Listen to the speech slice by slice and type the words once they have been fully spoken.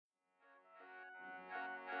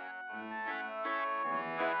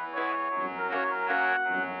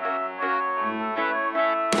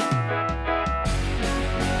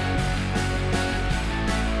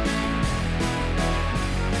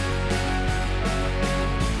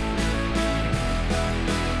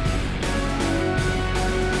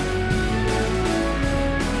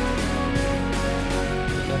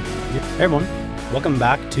Hey everyone, welcome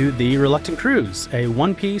back to The Reluctant Cruise, a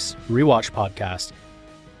One Piece rewatch podcast.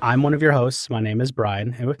 I'm one of your hosts. My name is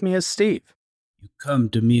Brian, and with me is Steve. You come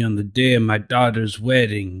to me on the day of my daughter's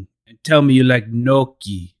wedding and tell me you like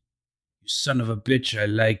Noki. You son of a bitch, I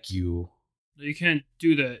like you. No, you can't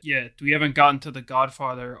do that yet. We haven't gotten to the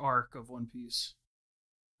Godfather arc of One Piece.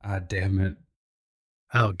 Ah, damn it.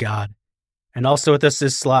 Oh God. And also with us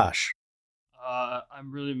is Slash.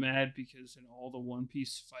 I'm really mad because in all the One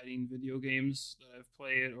Piece fighting video games that I've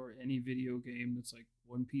played, or any video game that's like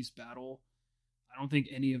One Piece Battle, I don't think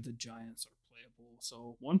any of the giants are playable.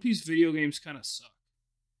 So One Piece video games kind of suck.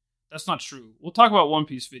 That's not true. We'll talk about One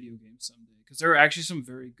Piece video games someday, because there are actually some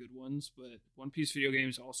very good ones, but One Piece video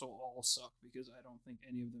games also all suck because I don't think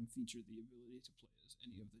any of them feature the ability to play as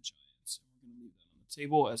any of the giants. And we're going to leave that on the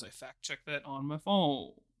table as I fact check that on my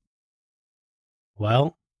phone.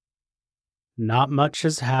 Well, not much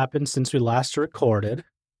has happened since we last recorded,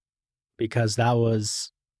 because that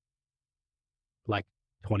was like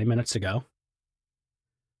 20 minutes ago.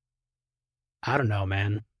 I don't know,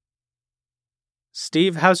 man.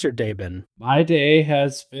 Steve, how's your day been? My day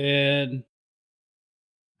has been,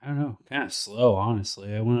 I don't know, kind of slow,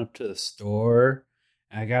 honestly. I went up to the store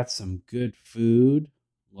and I got some good food,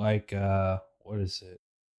 like, what is it?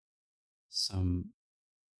 Some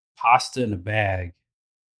pasta in a bag.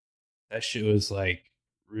 That shit was like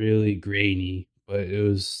really grainy, but it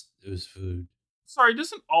was food. Sorry,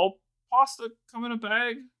 doesn't all pasta come in a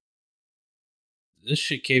bag? This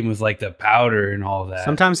shit came with like the powder and all that.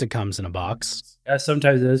 Sometimes it comes in a box. Yeah,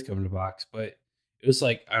 sometimes it does come in a box, but it was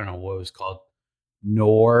like, I don't know what it was called.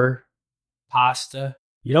 Nor pasta.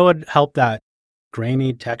 You know what helped that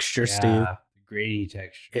grainy texture, Steve? Yeah, grainy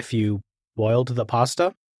texture. If you boiled the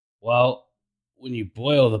pasta? Well, when you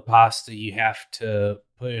boil the pasta, you have to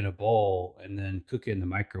put it in a bowl and then cook it in the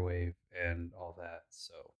microwave and all that.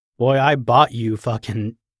 So, Boy, I bought you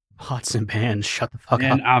fucking pots and pans. Shut the fuck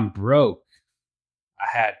up. and I'm broke. I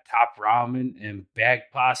had Top Ramen and bag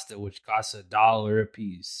pasta, which costs $1 a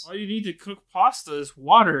piece. All you need to cook pasta is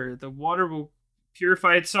water. The water will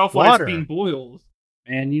purify itself while Water. it's being boiled.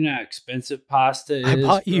 Man, you know how expensive pasta is. I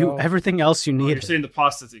bought you bro? everything else you Oh, you're needed. saying the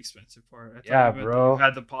pasta's the expensive part. I thought Yeah, you meant bro. that you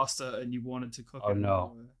had the pasta and you wanted to cook Oh, it.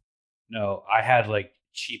 no. No, I had like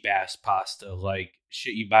cheap ass pasta, like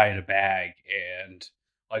shit you buy in a bag, and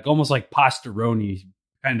like almost like pastaroni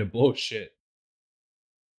kind of bullshit.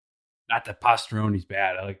 Not that pastaroni's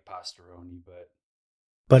bad. I like pastaroni,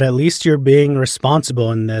 But at least you're being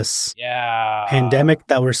responsible in this yeah, pandemic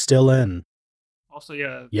that we're still in. Also,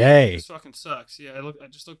 yeah. Yay. This fucking sucks. Yeah, I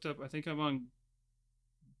just looked up. I think I'm on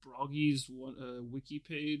Broggy's wiki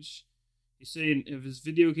page. He's saying of his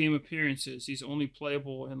video game appearances, he's only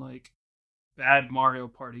playable in like Bad Mario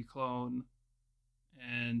Party Clone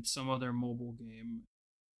and some other mobile game.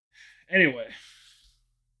 Anyway,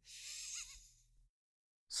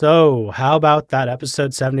 So, how about that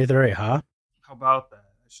episode 73, huh? how about that?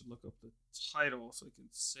 I should look up the title so I can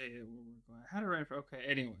say it. I had it right. Okay.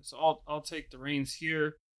 Anyway, so I'll take the reins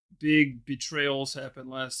here. Big betrayals happened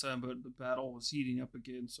last time, but the battle was heating up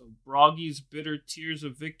again. So Broggy's bitter tears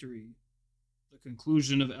of victory, the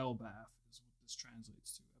conclusion of Elbaf is what this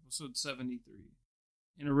translates to. Episode 73.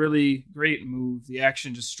 In a really great move, the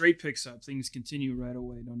action just straight picks up. Things continue right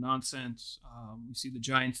away. No nonsense. We see the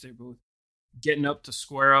giants. They're both getting up to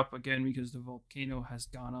square up again because the volcano has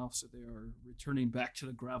gone off, so they are returning back to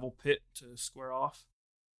the gravel pit to square off.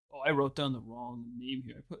 Oh, I wrote down the wrong name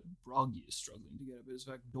here. I put Broggy is struggling to get up. It's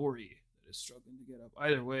in fact Dory that is struggling to get up.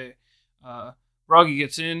 Either way, Broggy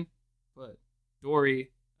gets in, but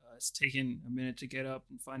Dory is taking a minute to get up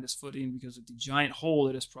and find his footing because of the giant hole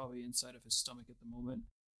that is probably inside of his stomach at the moment.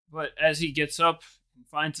 But as he gets up and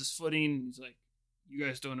finds his footing, he's like, "You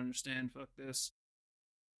guys don't understand. Fuck this."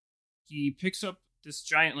 He picks up this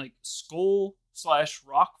giant like skull /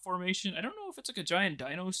 rock formation. I don't know if it's like a giant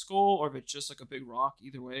dino skull or if it's just like a big rock.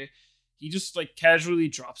 Either way, he just like casually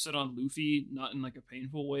drops it on Luffy, not in like a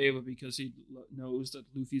painful way, but because he knows that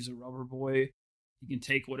Luffy's a rubber boy, he can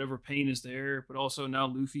take whatever pain is there. But also now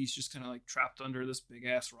Luffy's just kind of like trapped under this big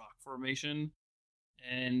ass rock formation,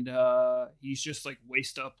 and he's just like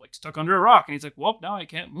waist up, like stuck under a rock, and he's like, "Well, now I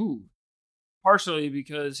can't move." Partially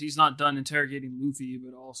because he's not done interrogating Luffy,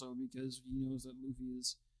 but also because he knows that Luffy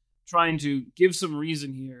is trying to give some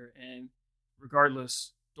reason here, and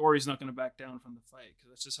regardless, Dory's not going to back down from the fight,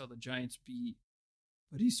 because that's just how the Giants beat.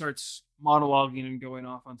 But he starts monologuing and going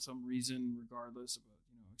off on some reason, regardless, about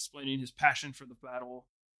explaining his passion for the battle.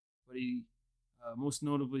 But he most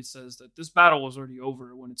notably says that this battle was already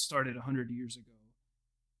over when it started 100 years ago.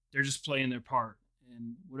 They're just playing their part,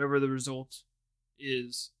 and whatever the result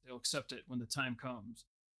is, they'll accept it when the time comes.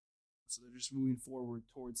 So they're just moving forward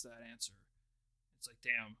towards that answer. It's like,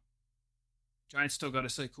 damn. Giants still got to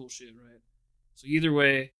say cool shit, right? So either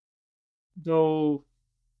way, though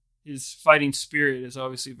his fighting spirit is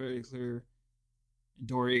obviously very clear, and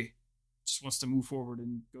Dory just wants to move forward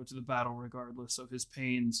and go to the battle regardless of his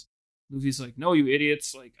pains. Luffy's like, no, you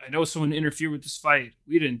idiots. Like, I know someone interfered with this fight.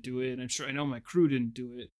 We didn't do it. And I'm sure I know my crew didn't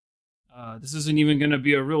do it. This isn't even going to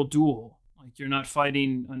be a real duel. Like, you're not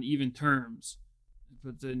fighting on even terms.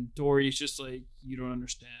 But then Dory's just like, you don't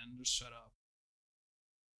understand. Just shut up.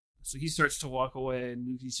 So he starts to walk away, and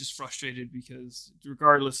Luffy's just frustrated because,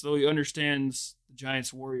 regardless, though he understands the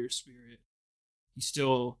Giants' warrior spirit, he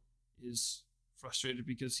still is frustrated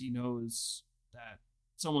because he knows that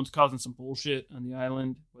someone's causing some bullshit on the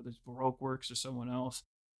island, whether it's Baroque Works or someone else,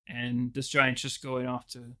 and this Giant's just going off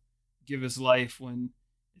to give his life when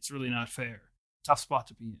it's really not fair. Tough spot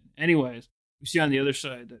to be in. Anyways, we see on the other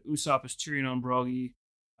side that Usopp is cheering on Broggy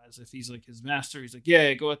as if he's like his master. He's like,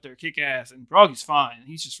 yeah, go out there, kick ass. And Broggy's fine.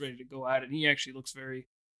 He's just ready to go at it. And he actually looks very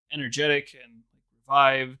energetic and like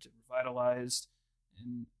revived and revitalized.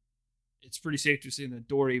 And it's pretty safe to say that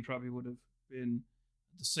Dory probably would have been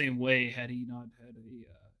the same way had he not had a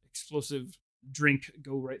explosive drink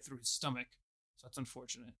go right through his stomach. So that's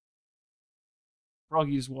unfortunate.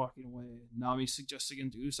 Broggy is walking away. Nami suggests again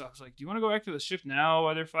to Usopp, like, do you want to go back to the ship now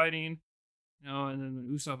while they're fighting? And then when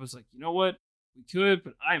Usopp is like, you know what? We could,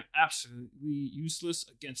 but I'm absolutely useless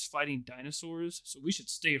against fighting dinosaurs, so we should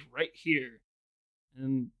stay right here.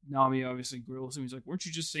 And Nami obviously grills him. He's like, weren't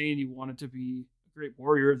you just saying you wanted to be a great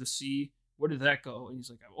warrior of the sea? Where did that go? And he's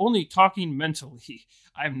like, I'm only talking mentally.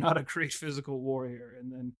 I'm not a great physical warrior.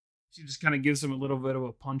 And then she just kind of gives him a little bit of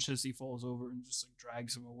a punch as he falls over and just like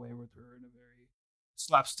drags him away with her in a very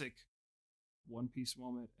slapstick One Piece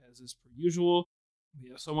moment, as is per usual.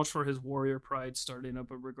 Yeah, so much for his warrior pride starting up,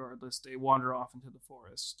 but regardless, they wander off into the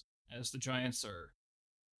forest as the Giants are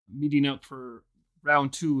meeting up for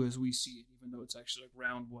round 2 as we see it, even though it's actually like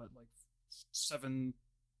round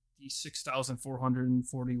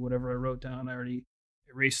 76,440, whatever I wrote down. I already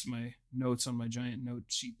erased my notes on my giant note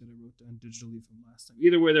sheet that I wrote down digitally from last time.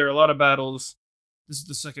 Either way, there are a lot of battles. This is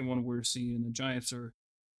the second one we're seeing. The Giants are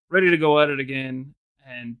ready to go at it again.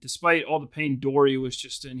 And despite all the pain Dory was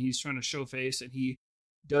just in, he's trying to show face, and he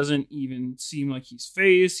doesn't even seem like he's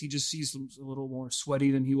phased. He just seems a little more sweaty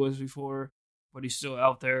than he was before, but he's still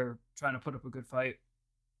out there trying to put up a good fight.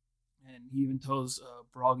 And he even tells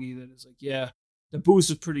Broggy that it's like, yeah, the booze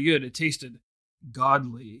was pretty good. It tasted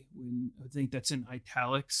godly. When I think that's in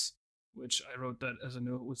italics, which I wrote that as a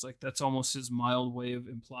note, was like, that's almost his mild way of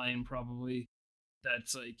implying probably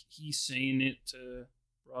that's like he's saying it to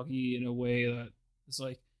Broggy in a way that it's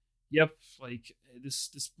like, yep, like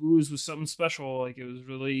this booze was something special. Like it was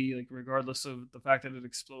really like, regardless of the fact that it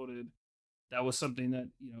exploded, that was something that,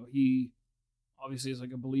 you know, he obviously is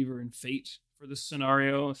like a believer in fate for this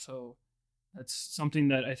scenario. So that's something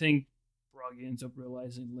that I think Broggy ends up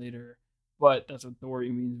realizing later. But that's what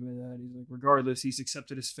Dory means by that. He's like, regardless, he's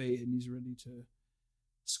accepted his fate and he's ready to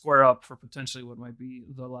square up for potentially what might be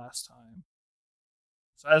the last time.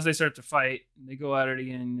 So as they start to fight, and they go at it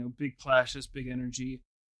again, you know, big clashes, big energy.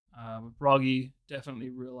 But Broggy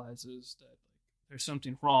definitely realizes that like, there's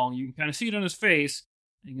something wrong. You can kind of see it on his face,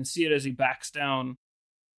 and you can see it as he backs down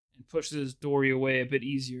and pushes Dory away a bit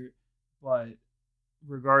easier. But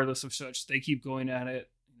regardless of such, they keep going at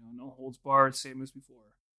it. You know, no holds barred, same as before.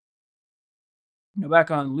 Now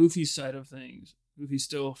back on Luffy's side of things, Luffy's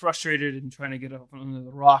still frustrated and trying to get up under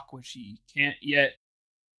the rock, which he can't yet.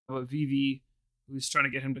 But Vivi, who's trying to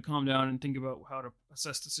get him to calm down and think about how to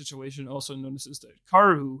assess the situation, also notices that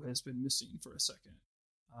Karu has been missing for a second.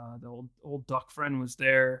 The old duck friend was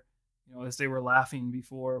there, you know, as they were laughing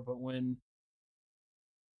before, but when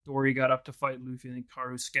Dory got up to fight Luffy, I think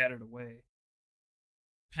Karu scattered away.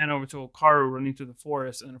 Pan over to Karu running through the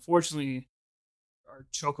forest, and unfortunately, our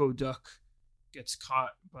Choco Duck gets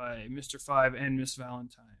caught by Mr. Five and Miss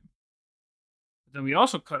Valentine. Then we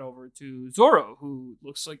also cut over to Zoro, who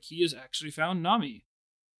looks like he has actually found Nami.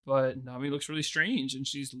 But Nami looks really strange, and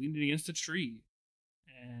she's leaning against a tree.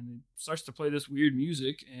 And it starts to play this weird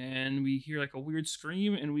music, and we hear like a weird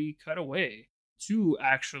scream, and we cut away to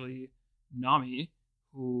actually Nami,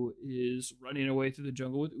 who is running away through the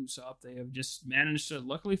jungle with Usopp. They have just managed to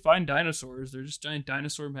luckily find dinosaurs. They're just giant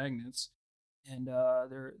dinosaur magnets. And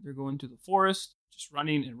they're going to the forest, just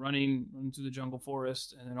running through the jungle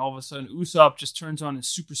forest, and then all of a sudden Usopp just turns on his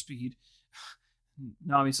super speed.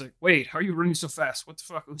 Nami's like, wait, how are you running so fast? What the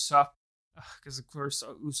fuck, Usopp? Because of course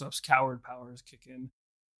Usopp's coward powers kick in.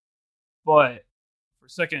 But for a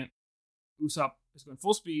second, Usopp is going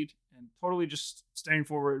full speed and totally just staring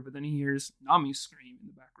forward, but then he hears Nami scream in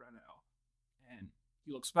the background now.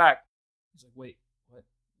 he looks back. He's like, wait, what?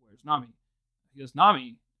 Where's Nami? He goes,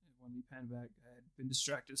 Nami. And when we pan back, had been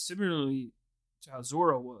distracted similarly to how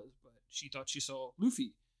Zoro was, but she thought she saw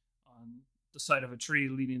Luffy on the side of a tree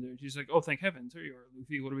leading there. She's like, oh, thank heavens, here you are,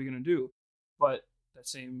 Luffy. What are we going to do? But that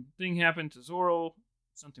same thing happened to Zoro.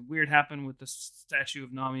 Something weird happened with the statue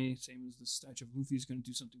of Nami, same as the statue of Luffy is going to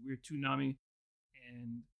do something weird to Nami.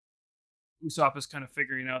 And Usopp is kind of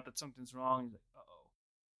figuring out that something's wrong. He's like, uh-oh.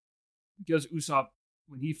 Because Usopp,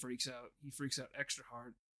 when he freaks out extra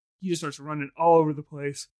hard. He just starts running all over the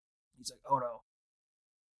place. He's like, oh no.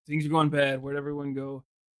 Things are going bad. Where'd everyone go?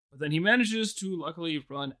 But then he manages to luckily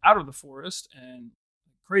run out of the forest, and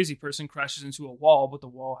a crazy person crashes into a wall, but the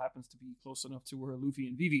wall happens to be close enough to where Luffy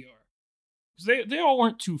and Vivi are. Because they all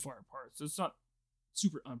weren't too far apart, so it's not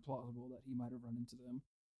super unplausible that he might have run into them.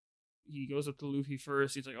 He goes up to Luffy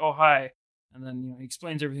first. He's like, oh, hi. And then, he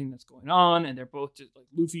explains everything that's going on, and they're both just, like,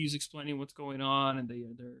 Luffy's explaining what's going on, and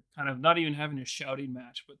they're kind of not even having a shouting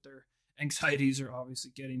match, but their anxieties are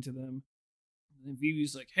obviously getting to them. And then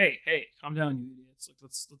Vivi's like, hey, calm down, you idiots. Like,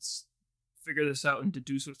 let's figure this out and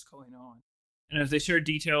deduce what's going on. And as they share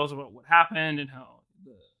details about what happened and how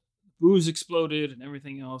the booze exploded and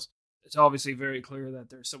everything else, it's obviously very clear that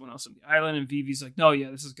there's someone else on the island, and Vivi's like, no,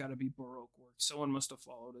 yeah, this has got to be Baroque work. Someone must have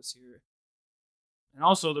followed us here. And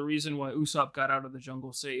also the reason why Usopp got out of the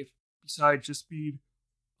jungle safe, besides just being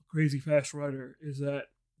a crazy fast rider, is that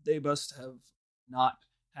they must have not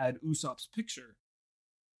had Usopp's picture.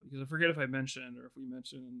 Because I forget if I mentioned, or if we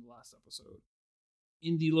mentioned in the last episode,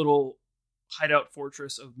 in the little hideout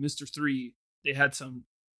fortress of Mr. 3, they had some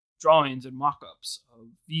drawings and mock-ups of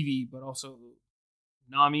Vivi, but also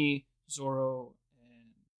Nami, Zoro,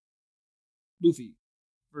 and Luffy,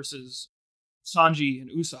 versus Sanji and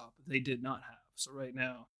Usopp. They did not have. So right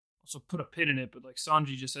now, also put a pin in it, but like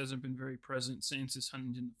Sanji just hasn't been very present since his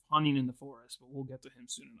hunting in the forest, but we'll get to him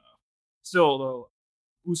soon enough. Still, though,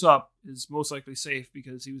 Usopp is most likely safe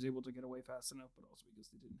because he was able to get away fast enough, but also because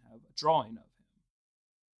they didn't have a drawing of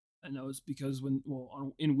him. And that was because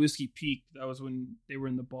in Whiskey Peak, that was when they were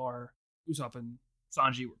in the bar, Usopp and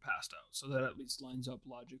Sanji were passed out. So that at least lines up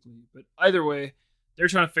logically. But either way, they're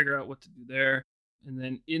trying to figure out what to do there. And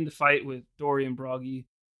then in the fight with Dory and Broggy,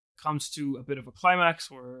 comes to a bit of a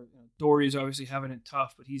climax where Dory's obviously having it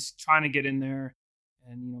tough, but he's trying to get in there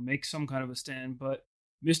and make some kind of a stand. But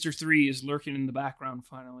Mr. 3 is lurking in the background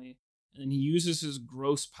finally, and he uses his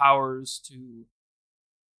gross powers to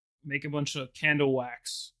make a bunch of candle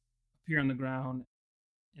wax appear on the ground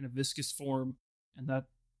in a viscous form, and that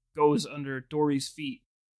goes under Dory's feet.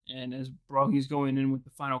 And as Broggy's going in with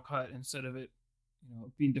the final cut, instead of it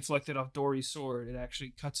being deflected off Dory's sword, it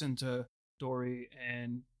actually cuts into Dory,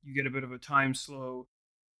 and you get a bit of a time slow,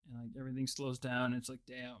 and like everything slows down. It's like,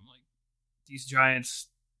 damn, like these giants,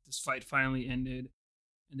 this fight finally ended,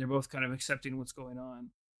 and they're both kind of accepting what's going on.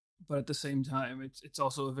 But at the same time, it's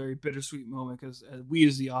also a very bittersweet moment because we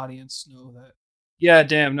as the audience know that, yeah,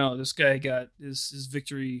 damn, no, this guy got his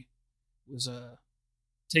victory was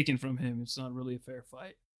taken from him. It's not really a fair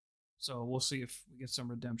fight. So we'll see if we get some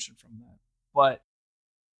redemption from that. But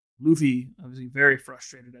Luffy, obviously very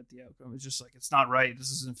frustrated at the outcome. It's just like, it's not right.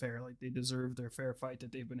 This isn't fair. Like, they deserve their fair fight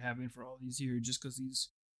that they've been having for all these years just because these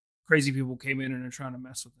crazy people came in and are trying to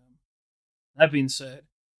mess with them. That being said,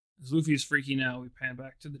 as Luffy is freaking out, we pan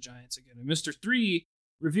back to the Giants again. And Mr. 3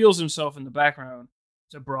 reveals himself in the background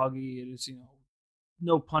to Broggy. It is,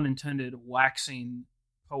 no pun intended, waxing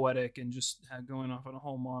poetic and just going off on a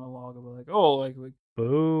whole monologue of like, oh, like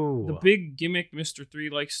boo. The big gimmick Mr. 3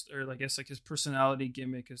 likes, or I guess like his personality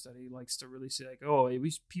gimmick, is that he likes to really say like, oh,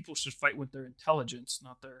 these people should fight with their intelligence,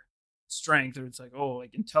 not their strength. Or it's like, oh,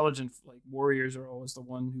 like intelligent like warriors are always the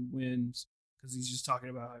one who wins, because he's just talking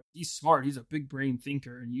about he's smart, he's a big brain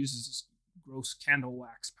thinker, and uses his gross candle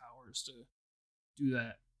wax powers to do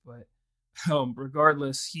that. But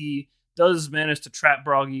regardless, he does manage to trap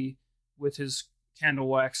Broggy with his candle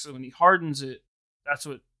wax. So when he hardens it, that's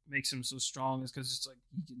what makes him so strong, is because it's like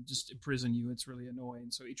he can just imprison you. It's really annoying.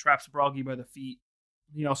 So he traps Broggy by the feet.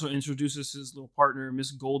 He also introduces his little partner,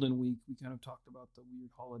 Miss Golden Week. We kind of talked about the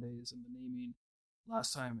weird holidays and the naming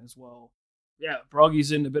last time as well. Yeah,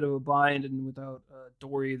 Broggy's in a bit of a bind, and without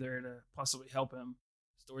Dory there to possibly help him,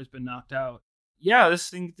 Dory's been knocked out. Yeah,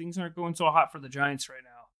 things aren't going so hot for the Giants right now.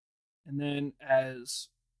 And then as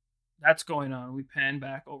that's going on, we pan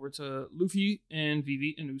back over to Luffy and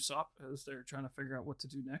Vivi and Usopp as they're trying to figure out what to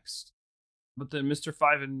do next. But then Mr.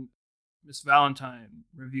 5 and Miss Valentine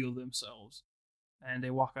reveal themselves, and they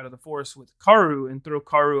walk out of the forest with Karu and throw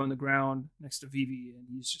Karu on the ground next to Vivi, and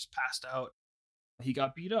he's just passed out. He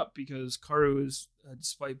got beat up because Karu is,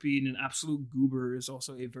 despite being an absolute goober, is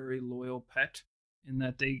also a very loyal pet. in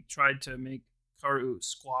that they tried to make Karu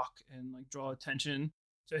squawk and like draw attention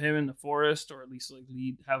to him in the forest, or at least like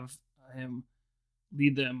have him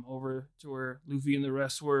lead them over to where Luffy and the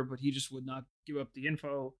rest were, but he just would not give up the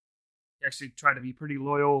info. He actually tried to be pretty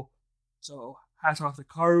loyal. So hats off to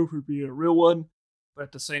Karu for being a real one. But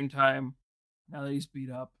at the same time, now that he's beat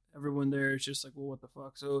up, everyone there is just like, well, what the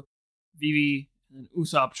fuck? So Vivi and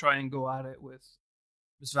Usopp try and go at it with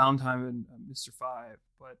Miss Valentine and Mr. Five,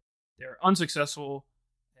 but they're unsuccessful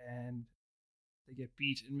and they get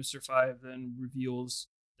beat. And Mr. Five then reveals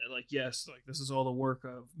that, like, yes, like this is all the work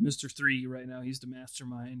of Mr. Three right now. He's the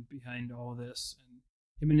mastermind behind all this, and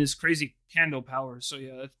him and his crazy candle powers. So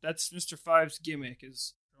yeah, that's Mr. Five's gimmick.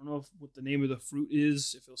 Is I don't know what the name of the fruit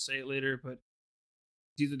is, if he'll say it later, but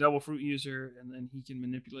he's a double fruit user, and then he can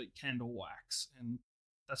manipulate candle wax, and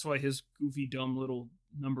that's why his goofy, dumb little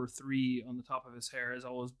number 3 on the top of his hair is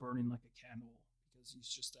always burning like a candle, because he's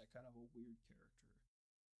just that kind of a weird character.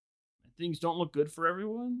 And things don't look good for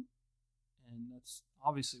everyone, and that's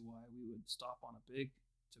obviously why we would stop on a big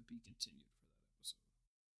to be continued for that episode.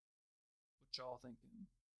 What y'all thinking?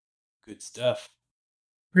 Good stuff.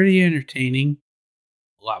 Pretty entertaining.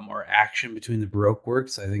 A lot more action between the Baroque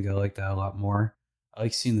works. I think I like that a lot more. I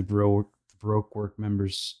like seeing the Baroque work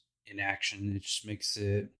members in action. It just makes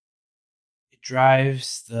it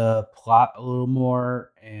drives the plot a little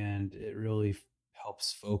more, and it really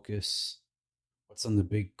helps focus what's on the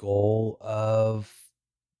big goal of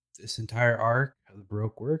this entire arc, how the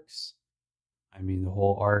Baroque works. I mean, the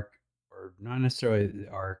whole arc, or not necessarily the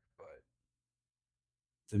arc, but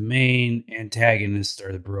the main antagonists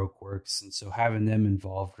are the Baroque works, and so having them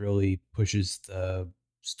involved really pushes the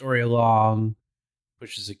story along,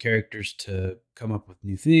 pushes the characters to come up with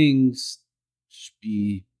new things, just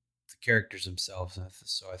be the characters themselves.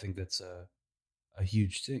 So I think that's a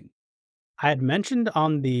huge thing. I had mentioned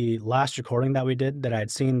on the last recording that we did that I had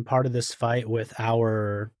seen part of this fight with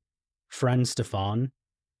our friend Stefan,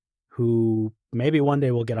 who maybe one day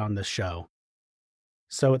will get on this show.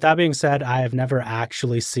 So with that being said, I have never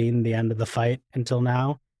actually seen the end of the fight until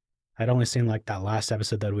now. I'd only seen like that last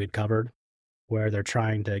episode that we'd covered where they're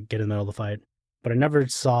trying to get in the middle of the fight. But I never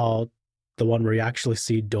saw the one where you actually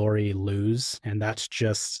see Dory lose, and that's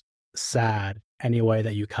just sad any way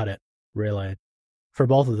that you cut it, really, for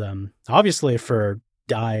both of them. Obviously for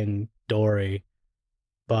dying Dory,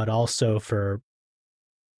 but also for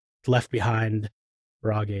left behind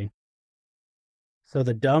Bragi. So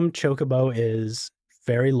the dumb Chocobo is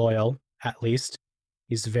very loyal, at least.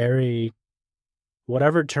 He's very,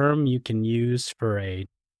 whatever term you can use for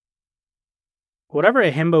whatever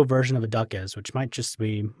a himbo version of a duck is, which might just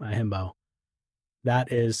be a himbo,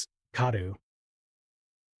 that is Karu.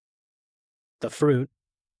 The fruit,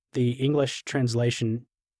 the English translation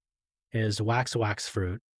is wax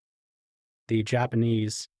fruit. The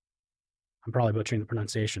Japanese, I'm probably butchering the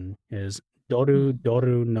pronunciation, is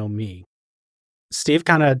Doru no Mi. Steve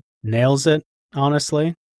kind of nails it,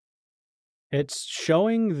 honestly. It's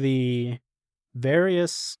showing the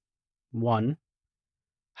various,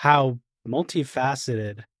 how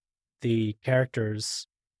multifaceted the characters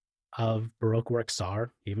of Baroque works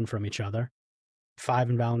are, even from each other. Five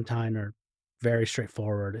and Valentine are very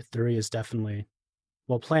straightforward. 3 is definitely,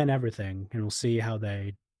 we'll plan everything, and we'll see how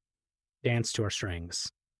they dance to our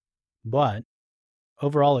strings. But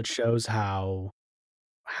overall, it shows how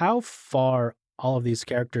far all of these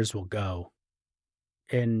characters will go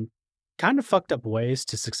in kind of fucked up ways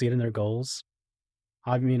to succeed in their goals.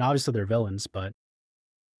 I mean, obviously they're villains, but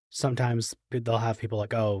sometimes they'll have people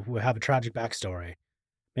like, oh, we have a tragic backstory.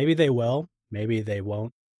 Maybe they will, maybe they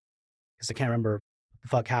won't. Because I can't remember what the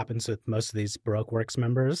fuck happens with most of these Baroque Works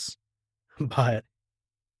members. But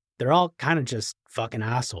they're all kind of just fucking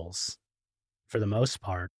assholes for the most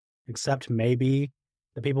part. Except maybe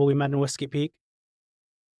the people we met in Whiskey Peak.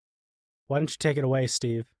 Why don't you take it away,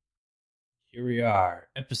 Steve? Here we are,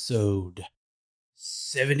 episode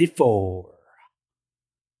 74.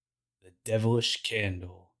 The Devilish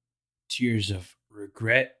Candle. Tears of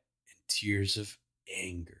regret and tears of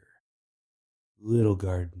anger. Little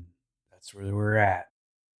Garden, that's where we're at.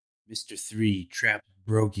 Mr. 3 trapped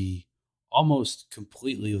Broggy almost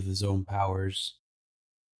completely with his own powers.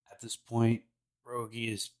 At this point,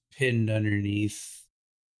 Broggy is pinned underneath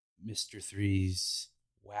Mr. 3's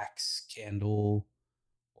wax candle,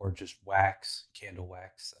 or just candle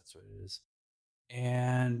wax, that's what it is.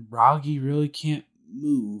 And Broggy really can't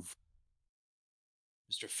move.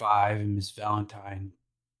 Mr. 5 and Miss Valentine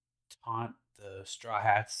taunt the Straw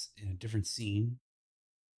Hats in a different scene,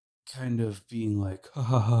 kind of being like, ha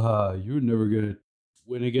ha ha, you're never gonna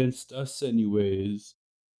win against us anyways.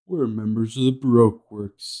 We're members of the Baroque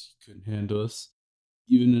Works. You couldn't handle us.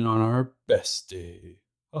 even on our best day.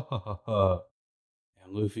 Ha ha ha ha.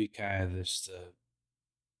 And Luffy kind of just the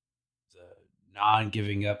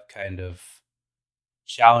non-giving up kind of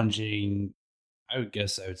challenging, I would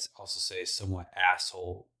guess I would also say somewhat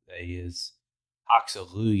asshole that he is, hawks a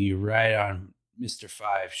loogie right on Mr.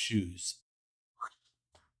 Five's shoes.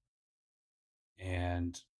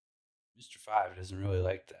 And Mr. Five doesn't really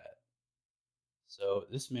like that. So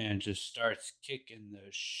this man just starts kicking the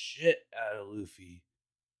shit out of Luffy.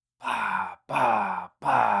 Bah, bah,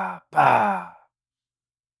 bah, bah.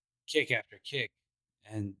 Kick after kick.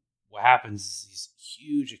 And what happens is these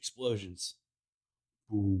huge explosions.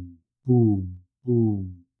 Boom, boom,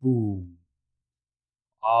 boom, boom.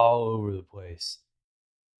 All over the place.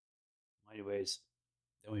 Anyways,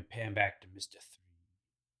 then we pan back to Mr. 3.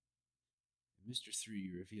 Mr.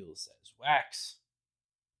 3 reveals that his wax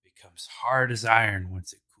becomes hard as iron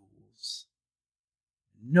once it cools.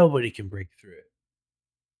 Nobody can break through it.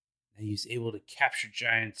 And he's able to capture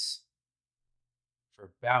giants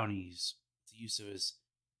for bounties with the use of his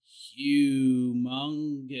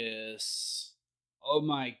humongous, oh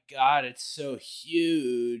my god, it's so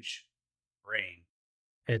huge, brain.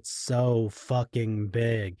 It's so fucking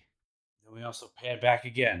big. Then we also pan back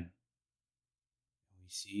again. We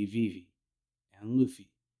see Vivi and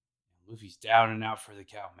Luffy. And Luffy's down and out for the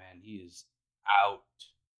count, man. He is out.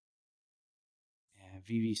 And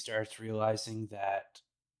Vivi starts realizing that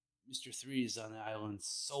Mr. 3 is on the island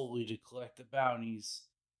solely to collect the bounties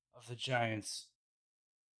of the giants,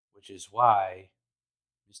 which is why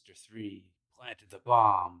Mr. 3 planted the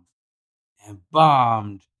bomb and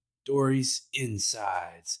bombed Dory's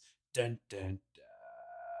insides. Dun dun dun.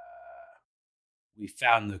 We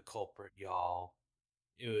found the culprit, y'all.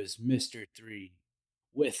 It was Mr. 3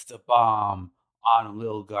 with the bomb on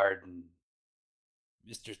Lil Garden.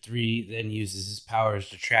 Mr. 3 then uses his powers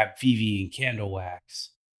to trap Vivi in candle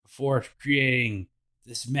wax before creating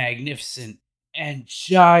this magnificent and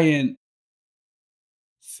giant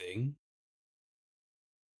thing.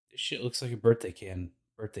 This shit looks like a birthday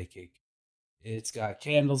cake. It's got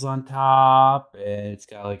candles on top, and it's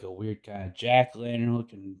got like a weird kind of jack-o'-lantern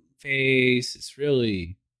looking face. It's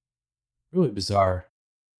really, really bizarre.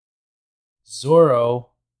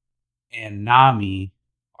 Zoro and Nami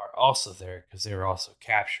are also there because they were also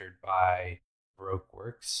captured by Baroque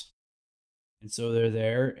Works. And so they're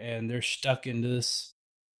there, and they're stuck into this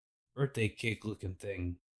birthday cake looking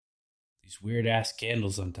thing. These weird-ass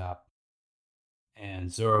candles on top.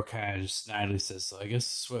 And Zoro kind of just snidely says, so I guess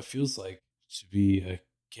this is what it feels like to be a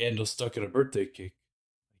candle stuck in a birthday cake.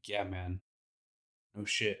 Like, yeah, man. No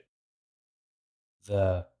shit.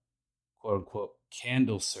 The quote-unquote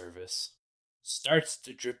candle service starts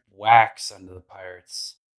to drip wax onto the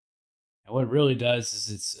pirates. And what it really does is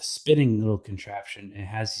it's a spinning little contraption, and it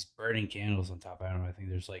has these burning candles on top. I don't know, I think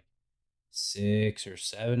there's like 6 or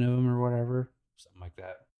 7 of them or whatever. Something like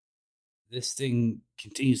that. This thing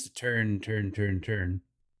continues to turn,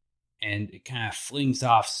 and it kind of flings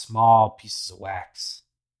off small pieces of wax.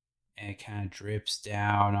 And it kind of drips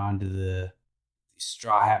down onto the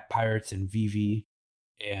Straw Hat Pirates and Vivi.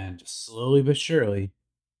 And slowly but surely,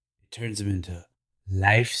 it turns them into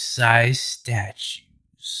life-size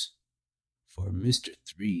statues for Mr.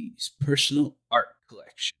 3's personal art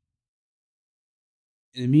collection.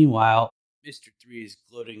 In the meanwhile, Mr. 3 is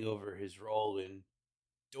gloating over his role in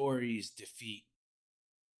Dory's defeat,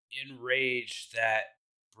 enraged that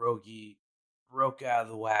Brogy broke out of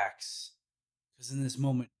the wax. Because in this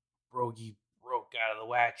moment, Brogy broke out of the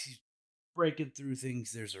wax. He's breaking through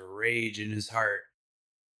things. There's a rage in his heart.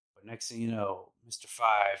 But next thing you know, Mr.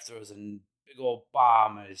 5 throws a big old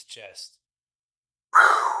bomb at his chest.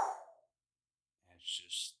 And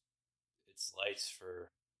it's lights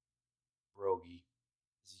for Brogy.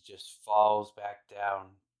 As he just falls back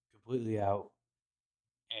down, completely out.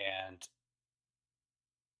 And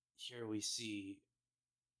here we see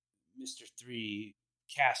Mr. 3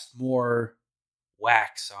 cast more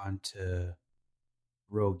wax onto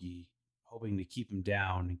Brogy, hoping to keep him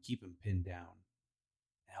down and keep him pinned down.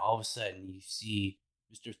 And all of a sudden, you see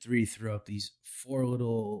Mr. 3 throw up these 4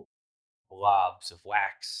 little blobs of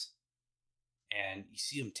wax, and you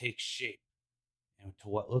see them take shape into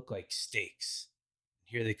what look like stakes. And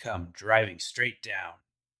here they come, driving straight down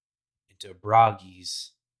into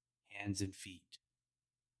Brogy's hands and feet,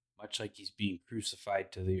 much like he's being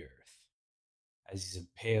crucified to the earth, as he's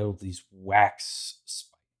impaled these wax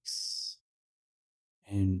spikes.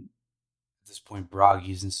 And at this point,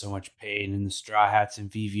 Brogy's in so much pain, and the Straw Hats and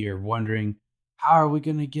Vivi are wondering, how are we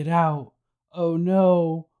going to get out? Oh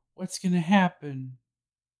no, what's going to happen?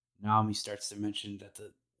 Nami starts to mention that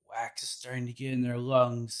the wax is starting to get in their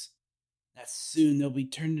lungs, that soon they'll be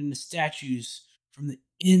turned into statues from the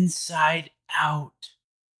inside out.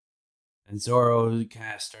 And Zoro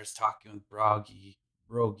kind of starts talking with Brogy.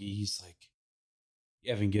 He's like,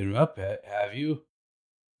 you haven't given up yet, have you?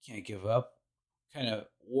 Can't give up. What kind of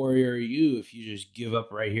warrior are you if you just give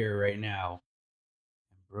up right here, right now?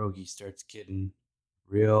 And Brogy starts getting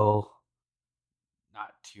real,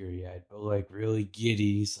 not teary-eyed, but like really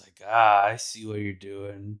giddy. He's like, I see what you're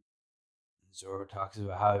doing. And Zoro talks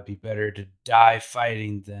about how it'd be better to die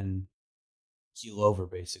fighting than keel over,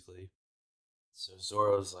 basically. So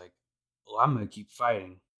Zoro's like, well, I'm going to keep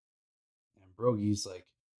fighting. And Brogy's like,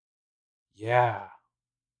 yeah,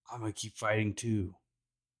 I'm going to keep fighting too.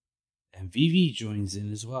 And Vivi joins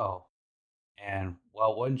in as well. And,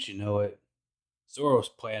 well, wouldn't you know it, Zoro's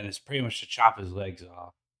plan is pretty much to chop his legs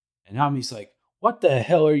off. And Nami's like, what the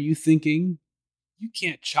hell are you thinking? You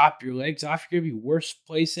can't chop your legs off. You're going to be worse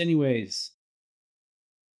place anyways.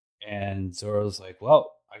 And Zoro's like,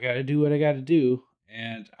 well, I got to do what I got to do.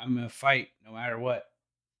 And I'm going to fight no matter what.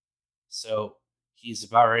 So he's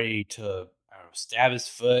about ready to, I don't know, stab his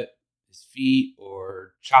foot, his feet,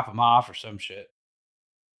 or chop him off or some shit.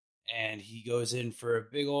 And he goes in for a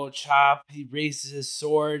big old chop. He raises his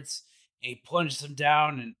swords and he plunges him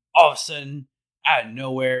down. And all of a sudden, out of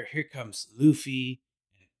nowhere, here comes Luffy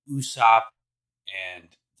and Usopp. And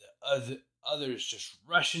the others just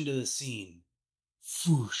rush into the scene.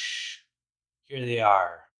 Foosh. Here they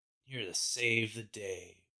are. Here to save the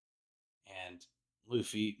day. And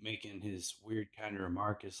Luffy, making his weird kind of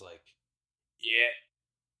remark, is like, yeah,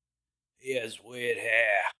 he has weird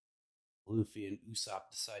hair. Luffy and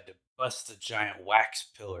Usopp decide to bust the giant wax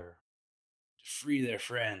pillar to free their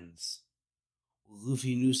friends. Will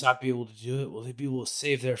Luffy and Usopp be able to do it? Will they be able to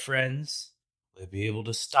save their friends? Will they be able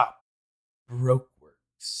to stop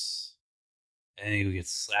Baroqueworks? And he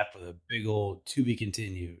gets slapped with a big old to be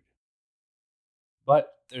continued.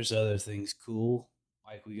 But there's other things cool.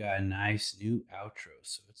 Like we got a nice new outro,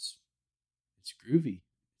 so it's groovy.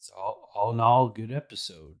 It's all in all a good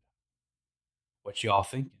episode. What y'all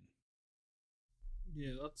thinking?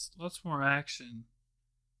 Yeah, lots more action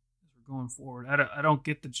as we're going forward. I don't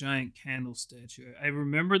get the giant candle statue. I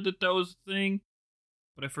remembered that was a thing,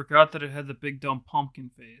 but I forgot that it had the big dumb pumpkin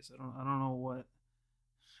face. I don't know what.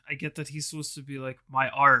 I get that he's supposed to be like my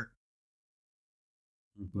art,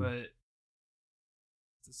 but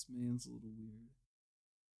this man's a little weird.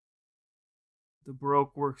 The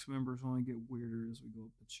Baroqueworks members only get weirder as we go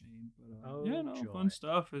up the chain, but fun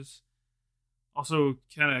stuff. Is also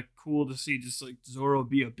kind of cool to see just like Zoro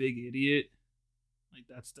be a big idiot. Like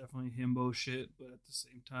that's definitely himbo shit, but at the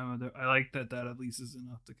same time, I like that at least is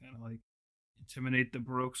enough to kind of like intimidate the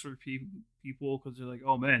Baroques or people because they're like,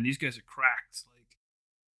 oh man, these guys are cracked.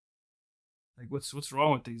 Like what's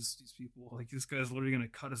wrong with these people? Like this guy's literally gonna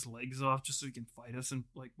cut his legs off just so he can fight us and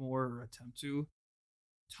like more or attempt to.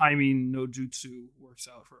 Timing no jutsu works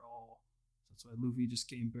out for all. That's why Luffy just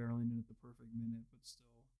came barreling in at the perfect minute, but still.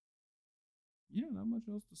 Yeah, not much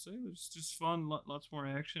else to say. It's just fun, lots more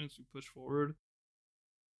action as we push forward.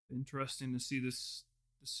 Interesting to see this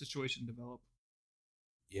situation develop.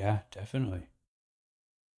 Yeah, definitely.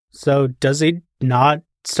 So does he not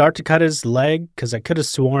start to cut his leg? Because I could have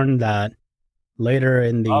sworn that later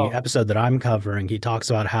in the episode that I'm covering, he talks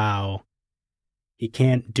about how he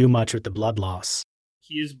can't do much with the blood loss.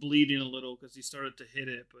 He is bleeding a little because he started to hit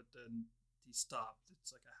it, but then he stopped.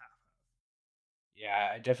 It's like a half.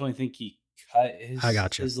 Yeah, I definitely think he cut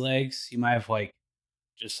his legs. He might have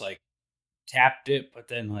just tapped it, but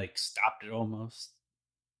then stopped it almost.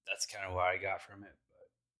 That's kind of what I got from it,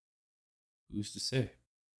 but who's to say?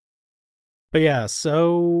 But yeah,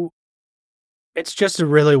 so it's just a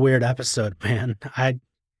really weird episode, man. I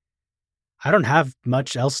don't have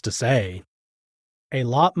much else to say. A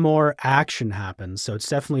lot more action happens, so it's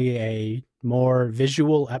definitely a more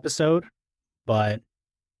visual episode, but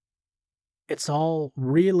it's all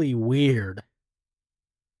really weird.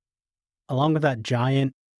 Along with that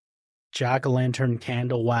giant jack-o'-lantern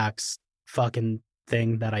candle wax fucking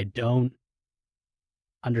thing that I don't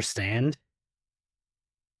understand.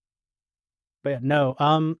 But yeah,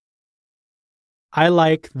 no, I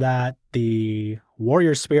like that the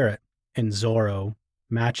warrior spirit in Zoro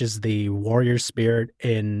matches the warrior spirit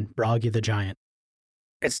in Brogy the Giant.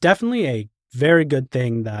 It's definitely a very good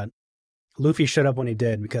thing that Luffy showed up when he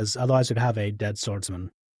did, because otherwise we'd have a dead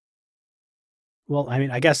swordsman. Well, I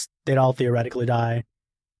mean, I guess they'd all theoretically die,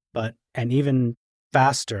 but an even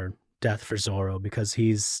faster death for Zoro because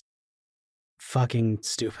he's fucking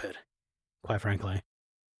stupid, quite frankly.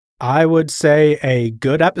 I would say a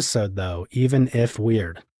good episode, though, even if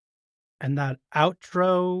weird. And that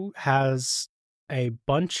outro has a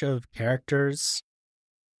bunch of characters,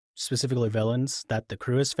 specifically villains, that the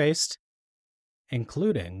crew has faced,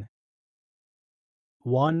 including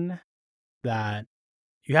one that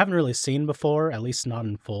you haven't really seen before, at least not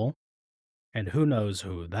in full. And who knows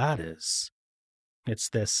who that is? It's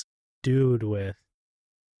this dude with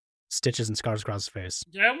stitches and scars across his face.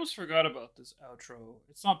 Yeah, I almost forgot about this outro.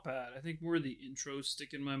 It's not bad. I think more the intros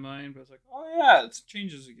stick in my mind, but it's like, oh yeah, it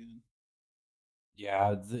changes again.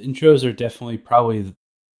 Yeah, the intros are definitely probably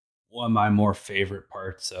one of my more favorite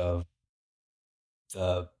parts of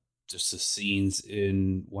the scenes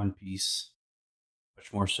in One Piece,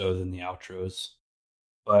 much more so than the outros.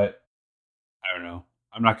 But I don't know.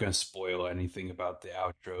 I'm not going to spoil anything about the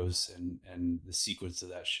outros and the sequence of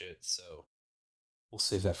that shit. So we'll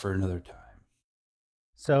save that for another time.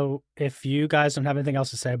 So if you guys don't have anything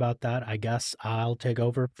else to say about that, I guess I'll take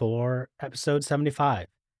over for episode 75.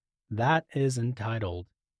 That is entitled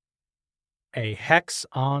A Hex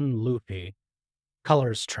on Luffy,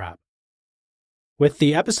 Colors Trap. With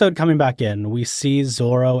the episode coming back in, we see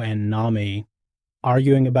Zoro and Nami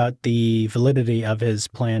arguing about the validity of his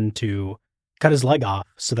plan to cut his leg off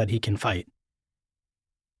so that he can fight.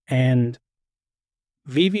 And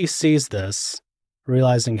Vivi sees this,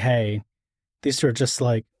 realizing, hey, these two are just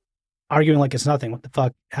like arguing like it's nothing. What the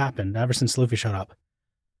fuck happened ever since Luffy showed up?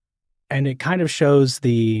 And it kind of shows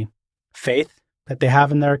the faith that they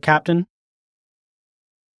have in their captain.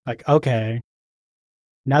 Like, okay,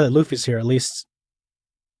 now that Luffy's here, at least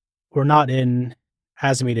we're not in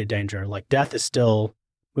as immediate danger. Like, death is still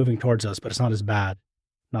moving towards us, but it's not as bad,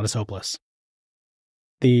 not as hopeless.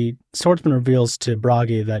 The swordsman reveals to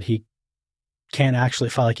Bragi that he can't actually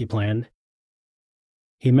fight like he planned.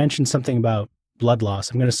 He mentioned something about blood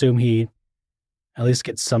loss. I'm going to assume he at least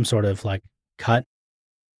gets some sort of, like, cut.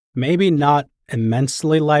 Maybe not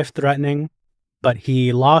immensely life-threatening, but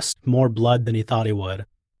he lost more blood than he thought he would.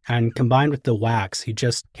 And combined with the wax, he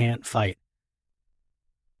just can't fight.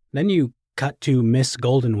 Then you cut to Miss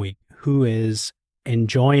Golden Week, who is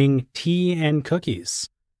enjoying tea and cookies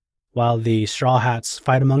while the Straw Hats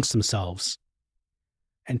fight amongst themselves.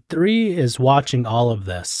 And 3 is watching all of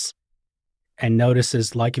this and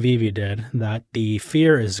notices, like Vivi did, that the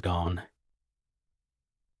fear is gone.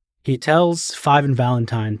 He tells 5 and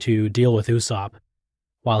Valentine to deal with Usopp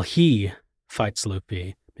while he fights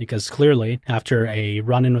Luffy, because clearly, after a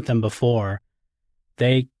run-in with them before,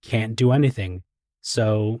 they can't do anything.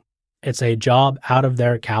 So it's a job out of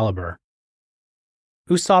their caliber.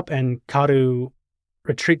 Usopp and Karu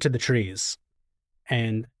retreat to the trees,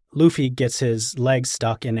 and Luffy gets his leg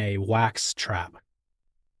stuck in a wax trap.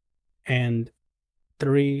 And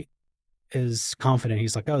 3 is confident.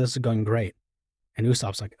 He's like, oh, this is going great. And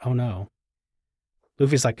Usopp's like, oh no.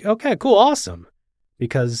 Luffy's like, okay, cool, awesome.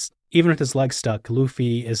 Because even with his leg stuck,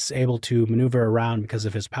 Luffy is able to maneuver around because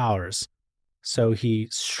of his powers. So he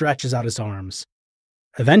stretches out his arms.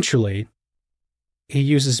 Eventually, he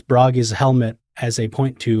uses Bragi's helmet as a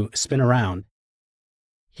point to spin around.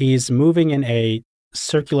 He's moving in a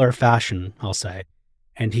circular fashion, I'll say,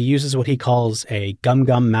 and he uses what he calls a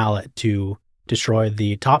gum mallet to destroy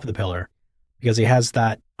the top of the pillar, because he has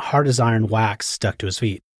that hard as iron wax stuck to his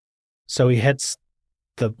feet. So he hits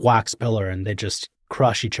the wax pillar and they just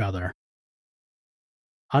crush each other.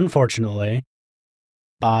 Unfortunately,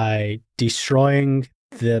 by destroying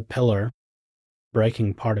the pillar,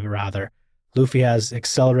 breaking part of it rather, Luffy has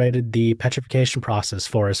accelerated the petrification process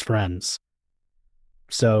for his friends.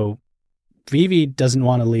 So Vivi doesn't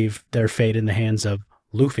want to leave their fate in the hands of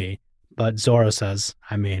Luffy, but Zoro says,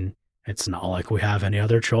 I mean, it's not like we have any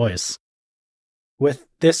other choice. With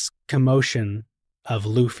this commotion of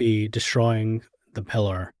Luffy destroying the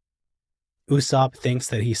pillar, Usopp thinks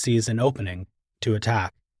that he sees an opening to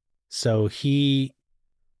attack. So he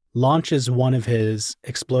launches one of his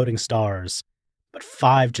exploding stars, but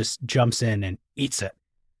 5 just jumps in and eats it.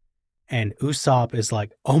 And Usopp is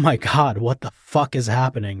like, oh my god, what the fuck is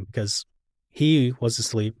happening? Because he was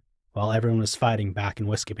asleep while everyone was fighting back in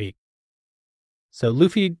Whiskey Peak. So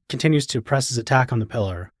Luffy continues to press his attack on the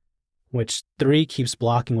pillar, which 3 keeps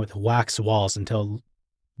blocking with wax walls until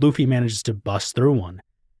Luffy manages to bust through one.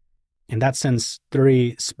 And that sends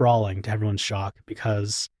 3 sprawling to everyone's shock,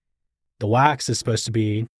 because the wax is supposed to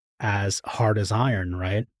be as hard as iron,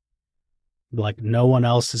 right? Like, no one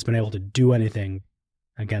else has been able to do anything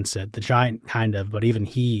against it. The giant kind of, but even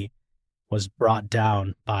he was brought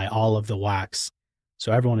down by all of the wax.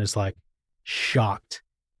 So everyone is like shocked,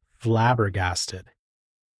 flabbergasted.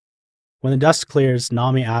 When the dust clears,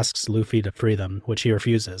 Nami asks Luffy to free them, which he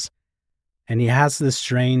refuses. And he has this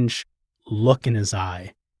strange look in his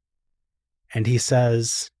eye. And he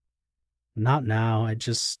says, not now, I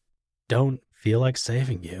just don't feel like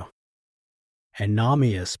saving you. And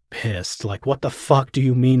Nami is pissed. Like, what the fuck do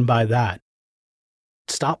you mean by that?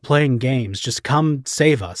 Stop playing games. Just come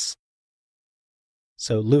save us.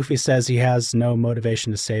 So Luffy says he has no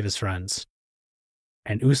motivation to save his friends.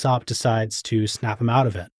 And Usopp decides to snap him out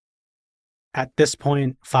of it. At this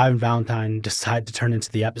point, Five and Valentine decide to turn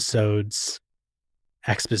into the episode's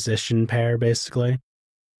exposition pair, basically.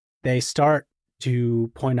 They start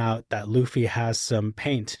to point out that Luffy has some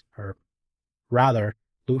paint, or rather,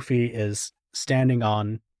 Luffy is standing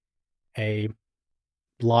on a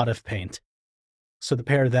blot of paint. So the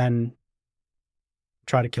pair then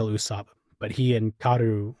try to kill Usopp, but he and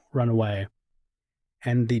Karu run away.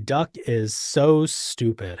 And the duck is so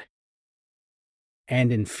stupid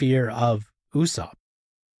and in fear of Usopp.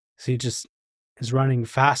 So he just is running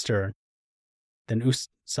faster than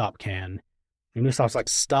Usopp can. And Usopp's like,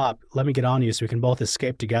 stop, let me get on you so we can both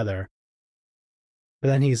escape together. But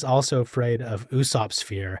then he's also afraid of Usopp's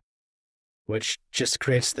fear, which just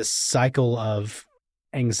creates this cycle of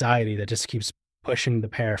anxiety that just keeps pushing the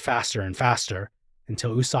pair faster and faster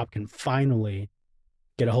until Usopp can finally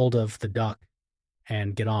get a hold of the duck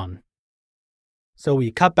and get on. So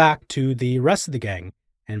we cut back to the rest of the gang,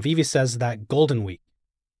 and Vivi says that Golden Week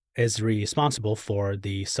is responsible for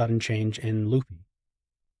the sudden change in Luffy.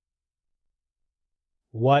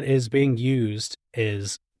 What is being used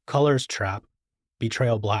is Color's Trap,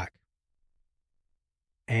 Betrayal Black.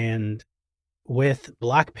 And with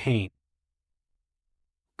black paint,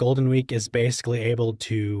 Golden Week is basically able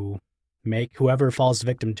to make whoever falls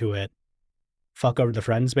victim to it fuck over the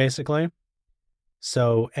friends, basically.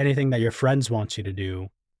 So anything that your friends want you to do,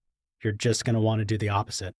 you're just going to want to do the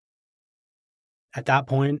opposite. At that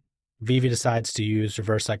point, Vivi decides to use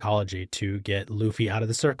reverse psychology to get Luffy out of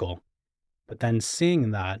the circle. But then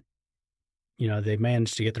seeing that, they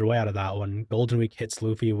managed to get their way out of that one. Golden Week hits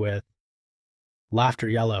Luffy with Laughter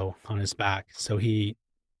Yellow on his back. So he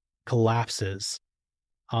collapses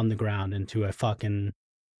on the ground into a fucking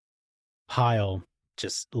pile,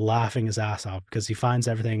 just laughing his ass off because he finds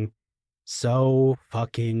everything so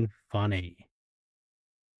fucking funny.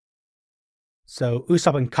 So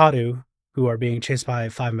Usopp and Karu, who are being chased by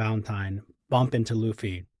Five and Valentine, bump into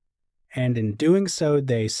Luffy. And in doing so,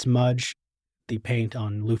 they smudge the paint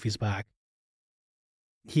on Luffy's back.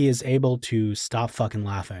 He is able to stop fucking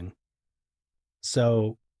laughing.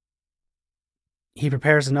 So he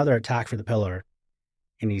prepares another attack for the pillar,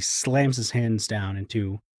 and he slams his hands down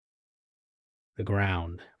into the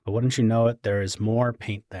ground. But wouldn't you know it, there is more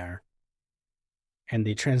paint there. And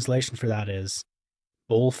the translation for that is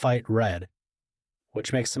Bullfight Red,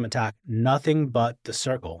 which makes them attack nothing but the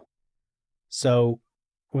circle. So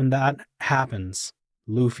when that happens,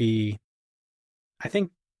 Luffy, I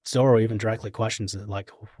think Zoro even directly questions it,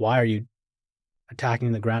 like, why are you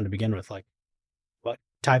attacking the ground to begin with? Like, what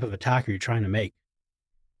type of attack are you trying to make?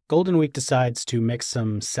 Golden Week decides to mix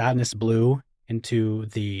some Sadness Blue into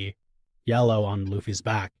the yellow on Luffy's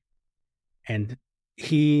back. And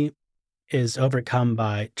he is overcome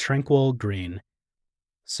by Tranquil Green.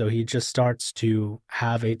 So he just starts to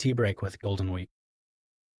have a tea break with Golden Week.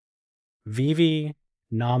 Vivi,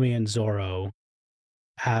 Nami, and Zoro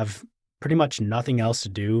have pretty much nothing else to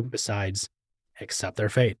do besides accept their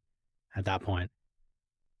fate at that point.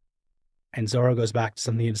 And Zoro goes back to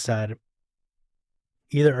something he said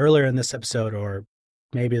either earlier in this episode or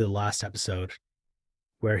maybe the last episode,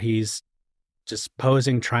 where he's just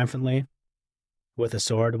posing triumphantly with a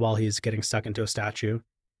sword while he's getting stuck into a statue.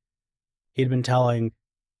 He'd been telling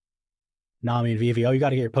Nami and Vivi, you got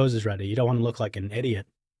to get your poses ready. You don't want to look like an idiot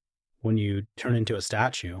when you turn into a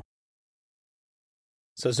statue.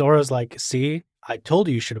 So Zoro's like, see, I told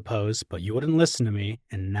you should have posed, but you wouldn't listen to me,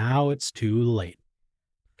 and now it's too late.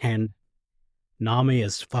 And Nami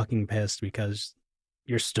is fucking pissed because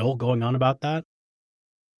you're still going on about that.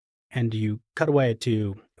 And you cut away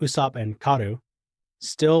to Usopp and Karu,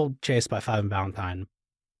 still chased by Five and Valentine.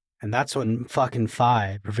 And that's when fucking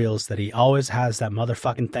Five reveals that he always has that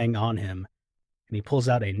motherfucking thing on him. And he pulls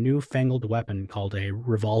out a newfangled weapon called a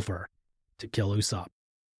revolver to kill Usopp.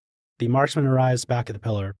 The marksman arrives back at the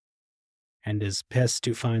pillar and is pissed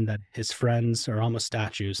to find that his friends are almost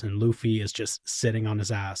statues and Luffy is just sitting on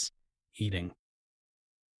his ass, eating.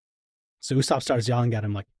 So Usopp starts yelling at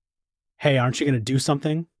him like, hey, aren't you going to do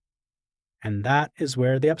something? And that is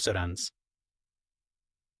where the episode ends.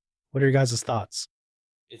 What are your guys' thoughts?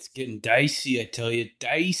 It's getting dicey, I tell you.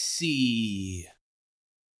 Dicey.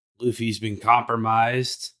 Luffy's been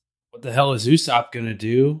compromised. What the hell is Usopp going to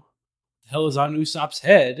do? What the hell is on Usopp's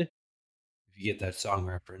head? If you get that song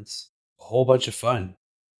reference. A whole bunch of fun.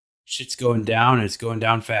 Shit's going down, and it's going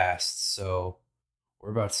down fast. So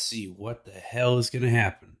We're about to see what the hell is going to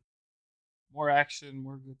happen. More action,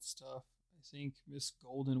 more good stuff. I think Miss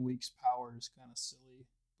Golden Week's power is kind of silly,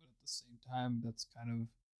 but at the same time, that's kind of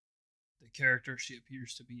the character she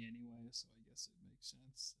appears to be anyway, so I guess it makes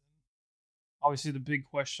sense. Obviously, the big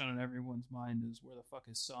question on everyone's mind is where the fuck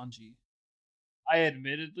is Sanji? I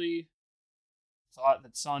admittedly thought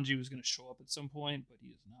that Sanji was going to show up at some point, but he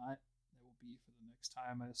is not. That will be for the next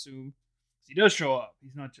time, I assume. He does show up.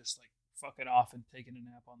 He's not just like fucking off and taking a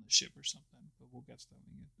nap on the ship or something, but we'll get to that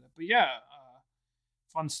when we get to that. But yeah,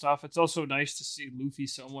 fun stuff. It's also nice to see Luffy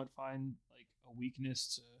somewhat find like a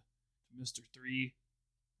weakness to Mr. 3,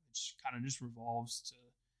 which kind of just revolves to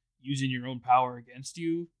using your own power against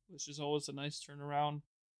you, which is always a nice turnaround.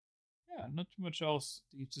 Yeah, not too much else.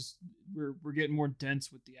 It's just we're getting more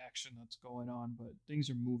dense with the action that's going on, but things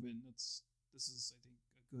are moving. This is I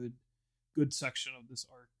think a good section of this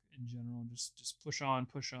arc in general. Just push on.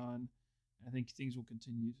 I think things will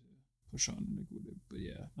continue to push on and good. But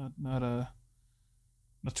yeah,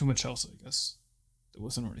 not too much else, I guess, that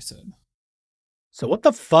wasn't already said. So what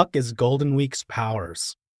the fuck is Golden Week's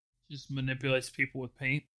powers? Just manipulates people with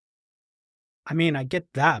paint. I mean, I get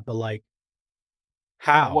that, but like,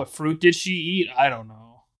 how? What fruit did she eat? I don't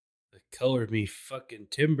know. The color me fucking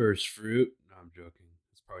timbers fruit. No, I'm joking.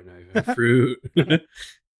 It's probably not even fruit.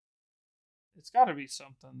 It's got to be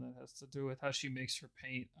something that has to do with how she makes her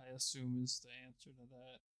paint, I assume, is the answer to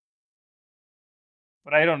that.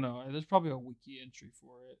 But I don't know. There's probably a wiki entry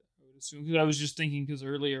for it, I would assume. Because I was just thinking, because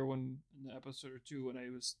earlier in the episode or two, when I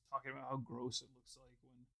was talking about how gross it looks like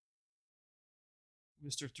when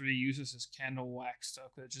Mr. 3 uses his candle wax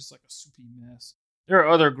stuff, it's just like a soupy mess. There are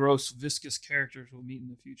other gross, viscous characters we'll meet in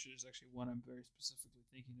the future. There's actually one I'm very specifically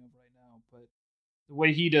thinking of right now. But the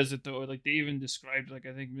way he does it, though, like they even described, like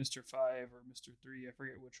I think Mr. 5 or Mr. 3, I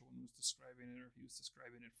forget which one was describing it or if he was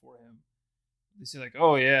describing it for him. They say, like,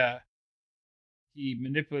 oh yeah, he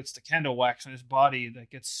manipulates the candle wax on his body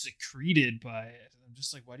that gets secreted by it. And I'm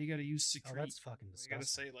just like, why do you got to use secrete? Oh, that's fucking disgusting. You got to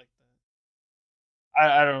say like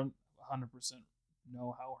that. I don't 100%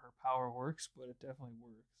 know how her power works, but it definitely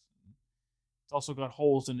works. It's also got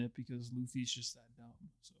holes in it because Luffy's just that dumb.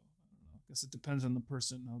 So I don't know. I guess it depends on the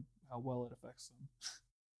person how well it affects them.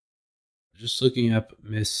 Just looking up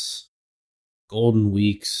Miss Golden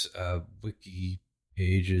Week's wiki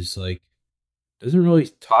page is like doesn't really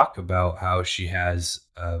talk about how she has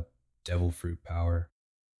a devil fruit power.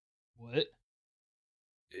 What?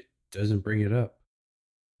 It doesn't bring it up.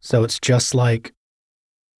 So it's just like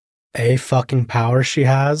a fucking power she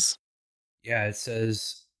has? Yeah, it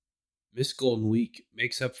says Miss Golden Week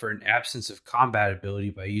makes up for an absence of combat ability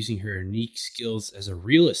by using her unique skills as a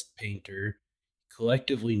realist painter,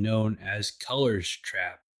 collectively known as Colors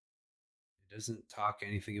Trap. It doesn't talk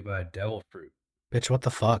anything about a devil fruit. Bitch, what the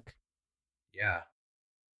fuck? Yeah.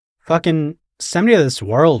 Fucking send me to this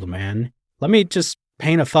world, man. Let me just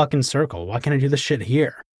paint a fucking circle. Why can't I do this shit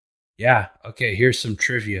here? Yeah, okay, here's some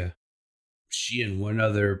trivia. She and one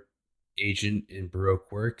other agent in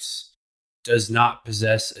Baroque Works does not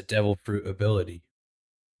possess a devil fruit ability.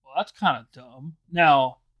 Well, that's kind of dumb.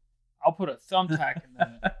 Now, I'll put a thumbtack in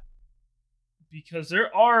that. Because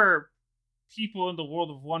there are people in the world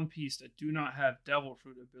of One Piece that do not have devil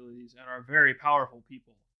fruit abilities and are very powerful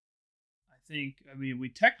people. I mean, we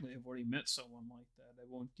technically have already met someone like that. I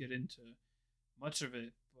won't get into much of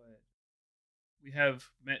it, but we have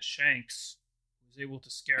met Shanks, who was able to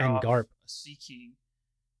scare off Garp. a Sea King.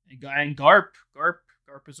 And Garp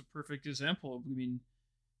is a perfect example. I mean,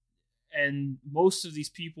 and most of these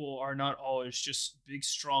people are not always just big,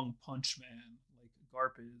 strong punch man like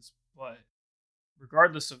Garp is, but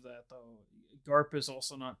regardless of that, though, Garp is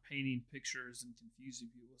also not painting pictures and confusing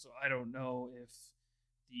people, so I don't know if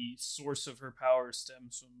the source of her power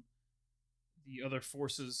stems from the other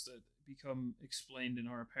forces that become explained and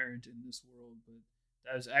are apparent in this world, but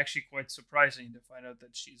that is actually quite surprising to find out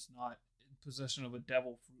that she's not in possession of a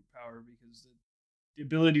devil fruit power, because the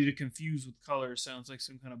ability to confuse with color sounds like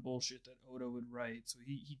some kind of bullshit that Oda would write. So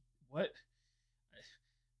he what?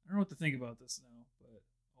 I don't know what to think about this now, but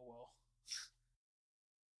oh well.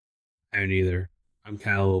 I don't either. I'm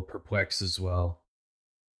kind of a little perplexed as well.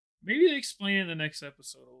 Maybe they explain it in the next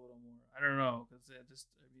episode a little more. I don't know, because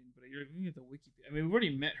but you're looking at the wiki. I mean, we've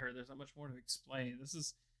already met her. There's not much more to explain. This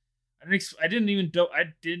is, I didn't even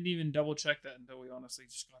double check that until we honestly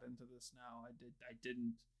just got into this. Now I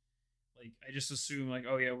didn't. Like, I just assumed like,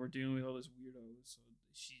 oh yeah, we're dealing with all this weirdos.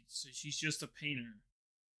 So she's just a painter.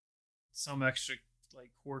 Some extra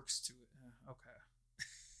like quirks to it.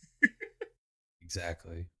 Okay.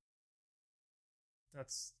 Exactly.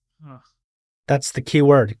 That's That's the key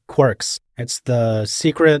word, quirks. It's the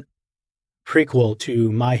secret prequel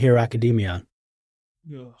to My Hero Academia.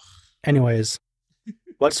 Ugh. Anyways,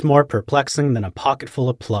 what's more perplexing than a pocket full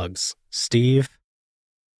of plugs? Steve,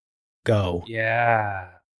 go. Yeah.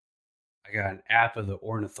 I got an app of the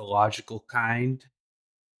ornithological kind.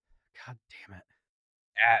 God damn it.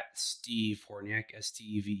 At Steve Hornyak,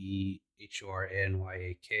 SteveHornyak.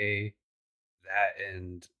 That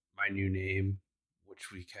and my new name,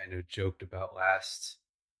 which we kind of joked about last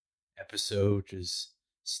episode, which is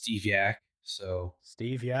Steve Yak. So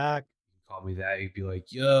Steve Yak. you can call me that. You'd be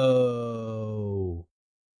like, yo.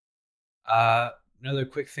 Another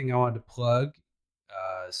quick thing I wanted to plug,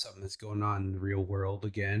 something that's going on in the real world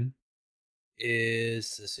again,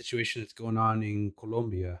 is the situation that's going on in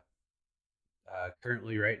Colombia.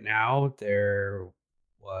 Currently, right now, there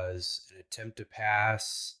was an attempt to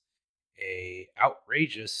pass a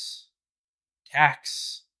outrageous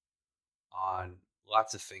tax on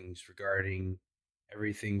lots of things regarding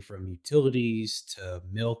everything from utilities to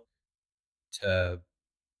milk to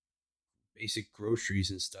basic groceries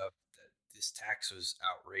and stuff. That this tax was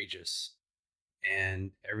outrageous,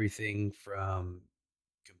 and everything from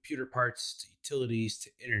computer parts to utilities to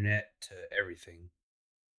internet to everything.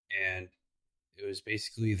 And it was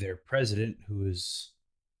basically their president, who was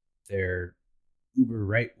their uber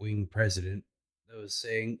right-wing president, that was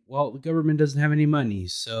saying, well, the government doesn't have any money,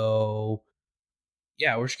 so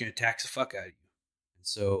yeah, we're just going to tax the fuck out of you. And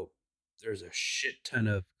so there's a shit ton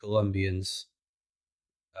of Colombian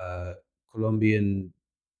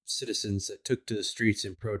citizens that took to the streets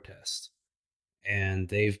in protest. And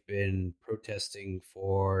they've been protesting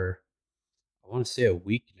for, I want to say, a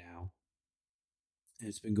week now. And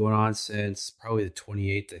it's been going on since probably the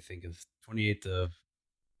 28th, I think, of 28th of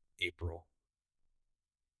April.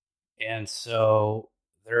 And so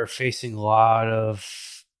they're facing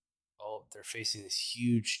they're facing this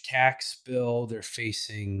huge tax bill. They're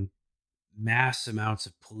facing mass amounts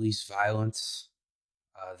of police violence.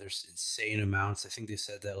 There's insane amounts. I think they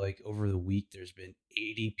said that like over the week, there's been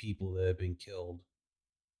 80 people that have been killed.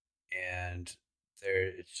 And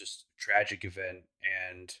it's just a tragic event.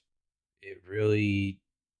 And it really,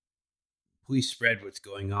 please spread what's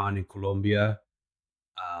going on in Colombia.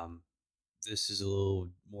 This is a little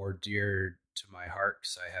more dear to my heart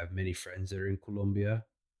because I have many friends that are in Colombia.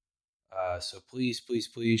 So please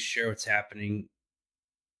share what's happening.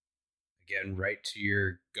 Again, write to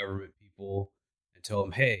your government people and tell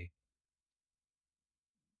them, hey,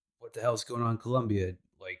 what the hell's going on in Colombia?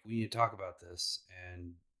 Like, we need to talk about this,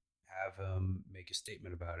 and have them make a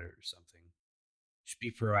statement about it or something. Just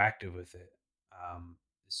be proactive with it.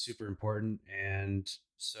 It's super important. And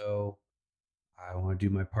so I want to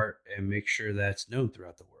do my part and make sure that's known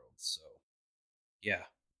throughout the world. So yeah,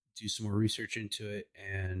 do some more research into it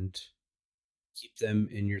and keep them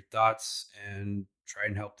in your thoughts and try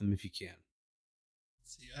and help them if you can.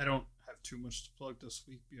 See, I don't have too much to plug this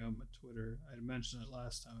week beyond my Twitter. I mentioned it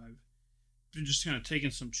last time. I've been just kind of taking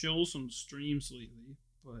some chills on streams lately.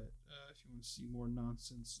 But if you want to see more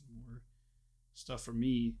nonsense and more stuff from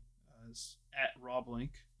me, it's at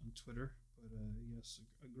RobLink on Twitter. But yes,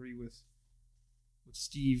 agree with what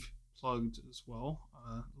Steve plugged as well.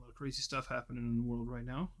 A lot of crazy stuff happening in the world right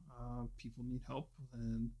now. People need help,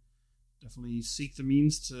 and definitely seek the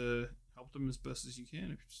means to help them as best as you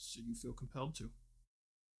can if you feel compelled to.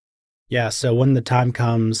 Yeah, so when the time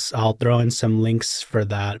comes, I'll throw in some links for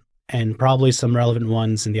that and probably some relevant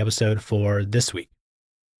ones in the episode for this week.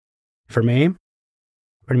 For me,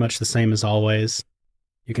 pretty much the same as always.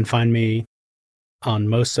 You can find me on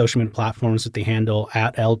most social media platforms with the handle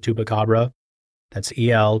at ElTubacabra. That's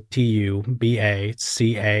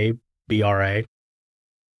ElTubacabra.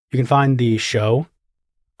 You can find the show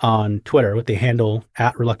on Twitter with the handle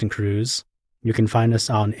at Reluctant Cruise. You can find us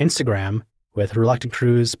on Instagram with Reluctant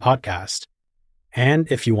Cruise Podcast.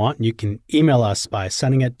 And if you want, you can email us by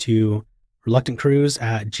sending it to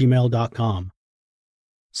reluctantcruise@gmail.com.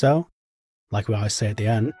 So, like we always say at the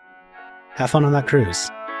end, have fun on that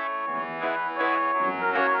cruise.